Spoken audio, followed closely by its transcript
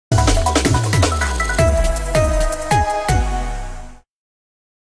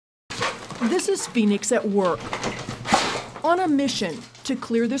is Phoenix at work, on a mission to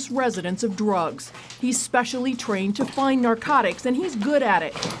clear this residence of drugs. He's specially trained to find narcotics, and he's good at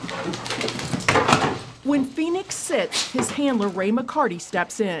it. When Phoenix sits, his handler, Ray McCarty,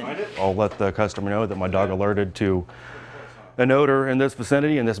 steps in. I'll let the customer know that my dog alerted to an odor in this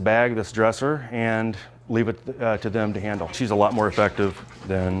vicinity, in this bag, this dresser, and leave it to them to handle. She's a lot more effective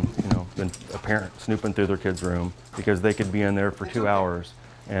than a parent snooping through their kid's room, because they could be in there for 2 hours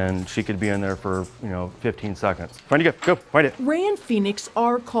and she could be in there for 15 seconds. Find it, go find it. Ray and Phoenix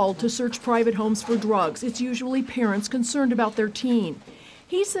are called to search private homes for drugs. It's usually parents concerned about their teen.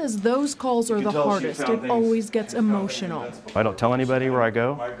 He says those calls are the hardest. It always gets emotional. I don't tell anybody where I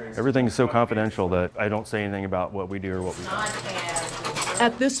go. Everything is so confidential that I don't say anything about what we do or what we don't.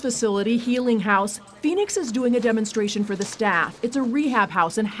 At this facility, Healing House, Phoenix is doing a demonstration for the staff. It's a rehab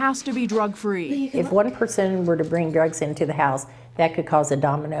house and has to be drug-free. If one person were to bring drugs into the house, that could cause a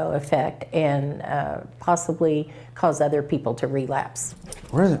domino effect and possibly cause other people to relapse.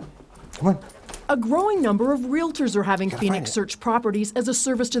 Where is it? Come on. A growing number of realtors are having Phoenix search properties as a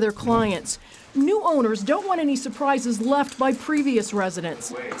service to their clients. New owners don't want any surprises left by previous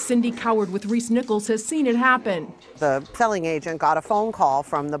residents. Cindy Coward with Reese Nichols has seen it happen. The selling agent got a phone call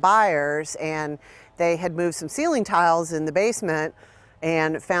from the buyers, and they had moved some ceiling tiles in the basement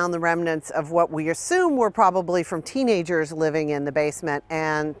and found the remnants of what we assume were probably from teenagers living in the basement.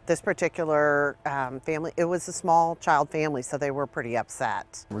 And this particular family, it was a small child family, so they were pretty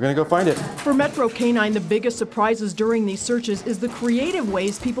upset. We're gonna go find it. For Metro K-9, the biggest surprises during these searches is the creative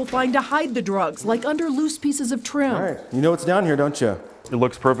ways people find to hide the drugs, like under loose pieces of trim. All right, you know what's down here, don't you? It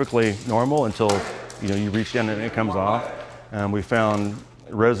looks perfectly normal until you reach down and it comes off. We found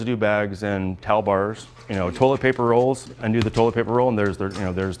residue bags and towel bars, toilet paper rolls. Undo the toilet paper roll, and there's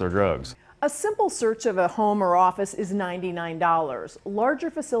their drugs. A simple search of a home or office is $99.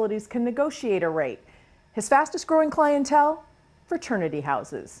 Larger facilities can negotiate a rate. His fastest growing clientele? Fraternity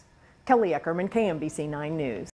houses. Kelly Eckerman, KMBC 9 News.